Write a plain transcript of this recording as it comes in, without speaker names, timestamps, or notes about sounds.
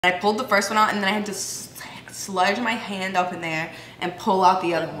I pulled the first one out and then I had to sludge my hand up in there and pull out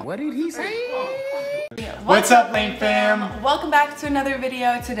the other one. What did he say? What's up, Lane fam? Welcome back to another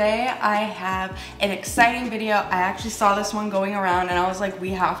video. Today I have an exciting video. I actually saw this one going around and I was like,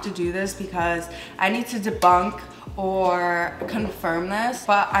 we have to do this because I need to debunk or confirm this.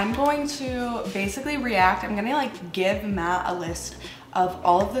 But I'm going to basically react. I'm gonna like give Matt a list of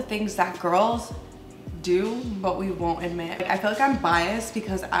all of the things that girls do but we won't admit. I feel like I'm biased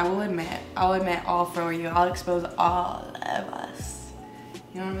because I'll admit all for you. I'll expose all of us.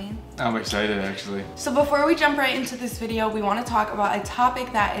 You know what I mean? I'm excited actually. So before we jump right into this video, we want to talk about a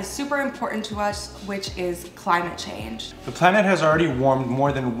topic that is super important to us, which is climate change. The planet has already warmed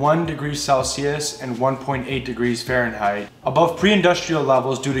more than 1 degree Celsius and 1.8 degrees Fahrenheit above pre-industrial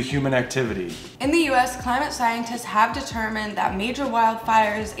levels due to human activity. In the US, climate scientists have determined that major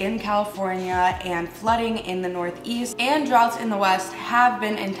wildfires in California and flooding in the Northeast and droughts in the West have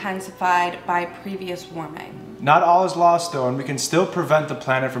been intensified by previous warming. Not all is lost though, and we can still prevent the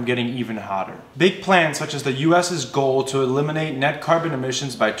planet from getting even hotter. Big plans such as the US's goal to eliminate net carbon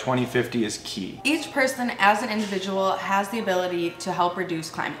emissions by 2050 is key. Each person as an individual has the ability to help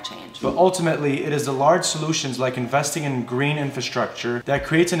reduce climate change. But ultimately, it is the large solutions like investing in green infrastructure that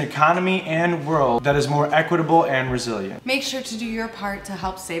creates an economy and world that is more equitable and resilient. Make sure to do your part to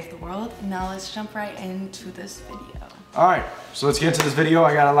help save the world. Now let's jump right into this video. Alright, so let's get into this video.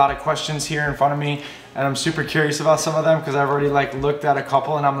 I got a lot of questions here in front of me and I'm super curious about some of them because I've already like looked at a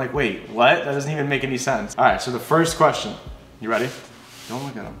couple and I'm like, wait, what? That doesn't even make any sense. Alright, so the first question. You ready? Don't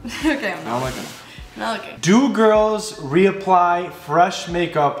look at them. Okay, I'm not. Don't look at them. Not looking. Do girls reapply fresh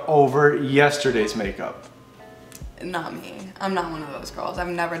makeup over yesterday's makeup? Not me. I'm not one of those girls. I've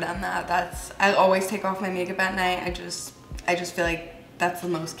never done that. I always take off my makeup at night. I just feel like that's the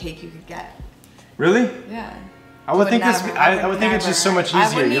most cake you could get. Really? Yeah. I would think it's just so much easier.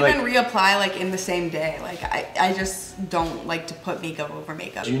 I wouldn't even reapply like in the same day. Like I just don't like to put makeup over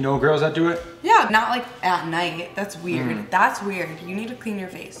makeup. Do you know girls that do it? Yeah, not like at night. That's weird. That's weird. You need to clean your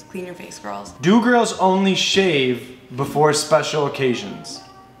face. Clean your face, girls. Do girls only shave before special occasions?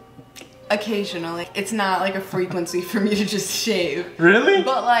 Occasionally. It's not like a frequency for me to just shave. Really?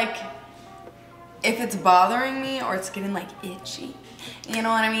 But like, if it's bothering me or it's getting like itchy, you know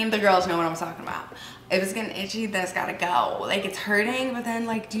what I mean? The girls know what I'm talking about. If it's getting itchy, then it's gotta go. Like it's hurting, but then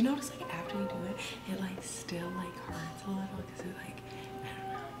like, do you notice like after you do it, it like still like hurts a little because it like,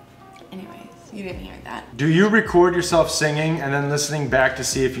 I don't know. Anyways, you didn't hear that. Do you record yourself singing and then listening back to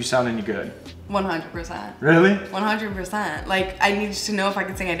see if you sound any good? 100%. Really? 100%. Like I needed to know if I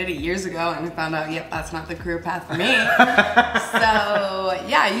could sing. I did it years ago and I found out, yep, that's not the career path for me. So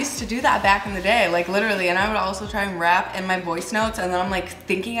yeah, I used to do that back in the day, like literally, and I would also try and rap in my voice notes and then I'm like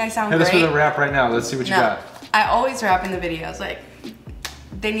thinking I sound great. Hit us with a rap right now. Let's see what you got. I always rap in the videos. Like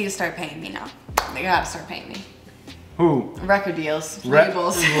they need to start paying me now. They gotta start paying me. Who? Record deals,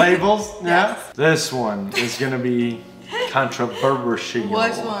 labels. Labels? Yeah. Yes. This one is gonna be controversial.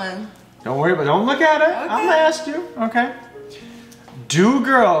 Which one? Don't worry, but don't look at it. Okay. I'll ask you. Okay. Do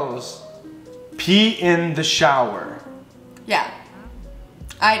girls pee in the shower? Yeah,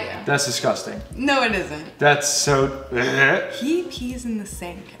 I do. That's disgusting. No, it isn't. That's so. He pees in the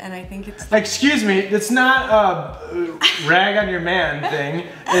sink, and I think it's. Excuse me. It's not a rag on your man thing.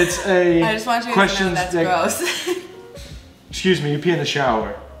 It's a. I just want you to know that's gross. Excuse me. You pee in the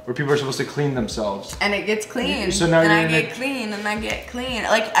shower where people are supposed to clean themselves. And it gets clean. So now and you're I get clean, and I get clean.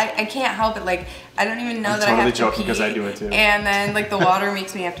 Like I can't help it. Like I don't even know that I have to pee. I'm totally joking because I do it too. And then like the water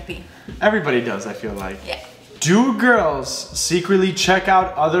makes me have to pee. Everybody does. I feel like. Yeah. Do girls secretly check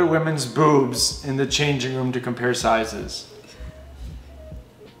out other women's boobs in the changing room to compare sizes?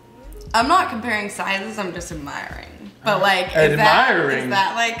 I'm not comparing sizes, I'm just admiring. But like, is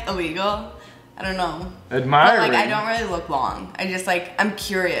that like illegal? I don't know. Admiring? But like, I don't really look long. I just like, I'm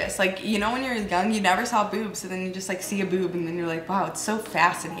curious. Like, you know when you're young, you never saw boobs, so then you just like see a boob and then you're like, wow, it's so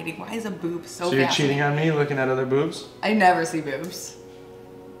fascinating. Why is a boob so fascinating? So you're cheating on me looking at other boobs? I never see boobs.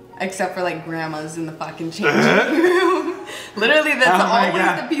 Except for like grandmas in the fucking changing room. Literally, that's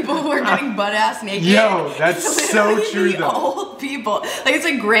always the people who are getting butt ass naked. Yo, that's so true though. Old people. Like it's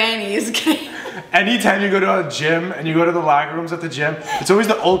like grannies. Anytime you go to a gym and you go to the locker rooms at the gym, it's always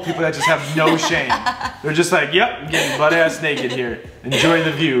the old people that just have no shame. They're just like, yep, I'm getting butt ass naked here. Enjoy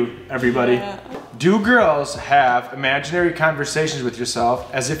the view, everybody. Yeah. Do girls have imaginary conversations with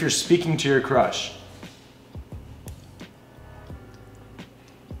yourself as if you're speaking to your crush?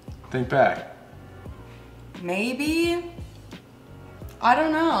 Think back. Maybe. I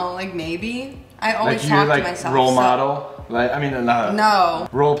don't know. Like maybe. I always talk to myself. Like role model. Like I mean, no.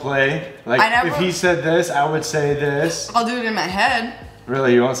 Role play. Like if he said this, I would say this. I'll do it in my head.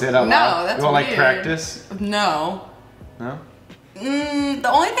 Really? You won't say it out loud? No, that's You won't weird. like practice? No. No? The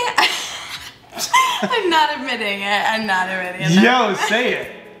only thing I'm not admitting it. I'm not admitting it. Yo, say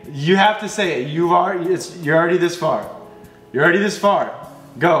it. You have to say it. You're already this far. You're already this far.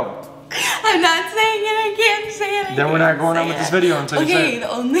 Go. I'm not saying it. I can't say it. Then we're not going on with this video until you say it.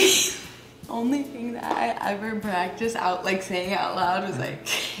 Okay, the only thing that I ever practiced out, like saying it out loud, was like.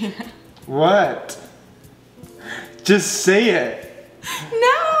 What? Just say it.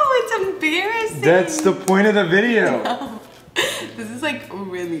 No, it's embarrassing. That's the point of the video. No. This is like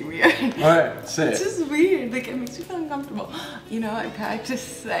really weird. Alright, say it. It's just weird. Like it makes me feel uncomfortable. You know, I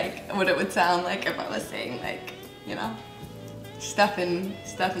practiced like what it would sound like if I was saying like, you know, stuff in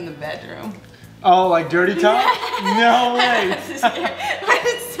the bedroom. Oh, like dirty talk? No way. What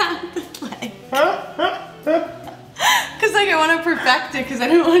it sounded like. Cause like I want to perfect it because I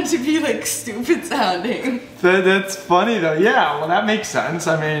don't want it to be like stupid sounding. That's funny though. Yeah, well that makes sense.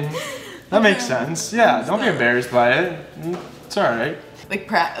 I mean, that makes sense. Yeah, don't be embarrassed by it. It's alright.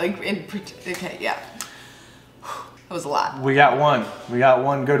 Okay, yeah. That was a lot. We got one. We got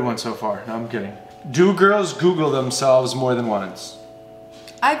one good one so far. No, I'm kidding. Do girls Google themselves more than once?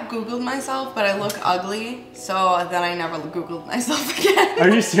 I've Googled myself, but I look ugly, so then I never Googled myself again. Are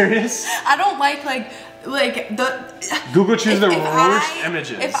you serious? I don't like the... Google choose the worst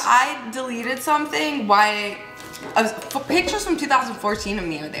images. If I deleted something, pictures from 2014 of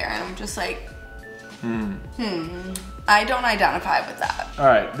me are there, and I'm just like, I don't identify with that. All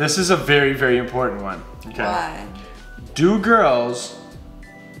right, this is a very, very important one. Okay. Why? Do girls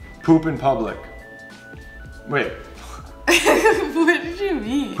poop in public? Wait. What did you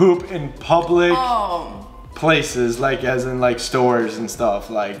mean? Poop in public Oh. places, like as in like stores and stuff,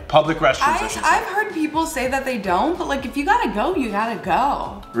 like public restrooms. I've heard people say that they don't, but like if you gotta go, you gotta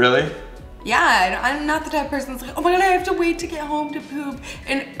go. Really? Yeah, I'm not the type of person that's like, oh my god, I have to wait to get home to poop.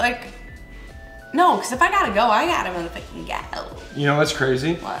 And like, no, because if I gotta go, I gotta motherfucking go. You know what's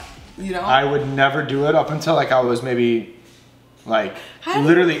crazy? What? You know? I would never do it up until like I was maybe like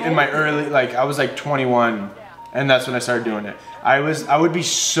literally in my early, like I was like 21 and that's when I started doing it. I would be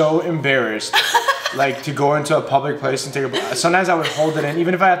so embarrassed like to go into a public place and take a, sometimes I would hold it in,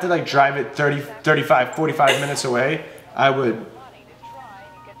 even if I have to like drive it 30, 35, 45 minutes away, I would,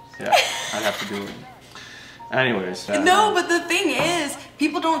 yeah, I'd have to do it. Anyways. No, but the thing is,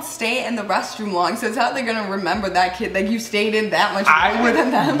 people don't stay in the restroom long, so it's how they're gonna remember that kid. Like you stayed in that much longer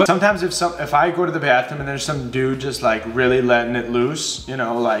than them. But sometimes if I go to the bathroom and there's some dude just like really letting it loose, you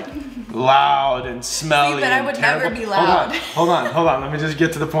know, like loud and smelly. See, but I would never be loud. Hold on. Let me just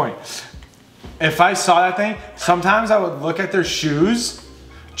get to the point. If I saw that thing, sometimes I would look at their shoes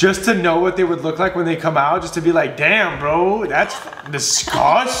just to know what they would look like when they come out, just to be like, damn, bro, that's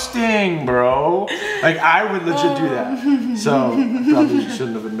disgusting, bro. Like, I would legit do that. So, probably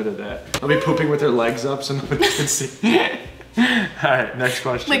shouldn't have admitted that. I'll be pooping with their legs up so nobody can see. Alright, next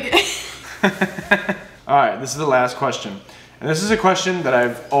question. Alright, this is the last question. And this is a question that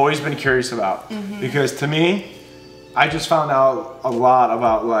I've always been curious about. Because to me, I just found out a lot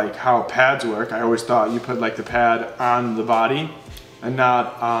about like how pads work. I always thought you put like the pad on the body and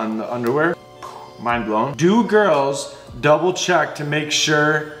not on the underwear. Mind blown. Do girls double check to make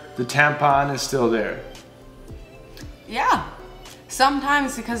sure the tampon is still there? Yeah.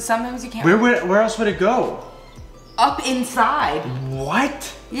 Sometimes, because sometimes you can't. Where else would it go? Up inside.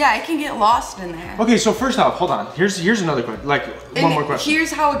 What? Yeah, it can get lost in there. Okay, so first off, hold on. Here's another question. Like, one more question.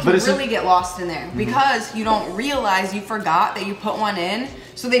 Here's how it can really get lost in there. Because you don't realize you forgot that you put one in.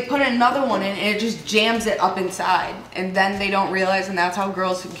 So they put another one in and it just jams it up inside. And then they don't realize, and that's how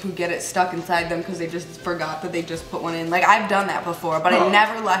girls who get it stuck inside them because they just forgot that they just put one in. Like, I've done that before, but I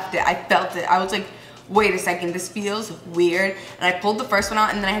never left it. I felt it. I was like, wait a second, this feels weird. And I pulled the first one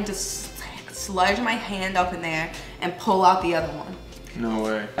out and then I had to sludge my hand up in there and pull out the other one. No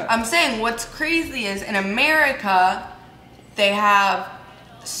way. I'm saying what's crazy is in America, they have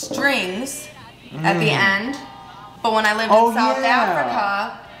strings at the end. But when I lived in South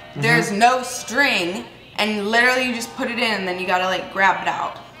Africa, there's no string. And literally you just put it in and then you gotta like grab it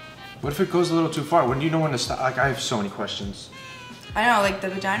out. What if it goes a little too far? When do you know when to stop? Like, I have so many questions. I know, like the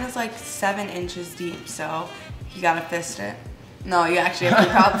vagina's like 7 inches deep, so you gotta fist it. No, you actually have to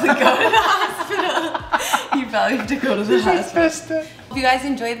probably go to the hospital. You probably have to go to the hospital. If you guys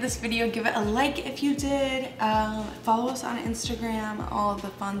enjoyed this video, give it a like if you did. Follow us on Instagram, all of the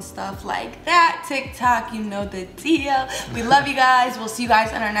fun stuff like that. TikTok, you know the deal. We love you guys. We'll see you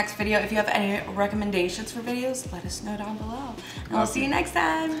guys in our next video. If you have any recommendations for videos, let us know down below. And we'll see you next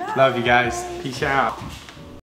time. Bye. Love you guys. Peace out.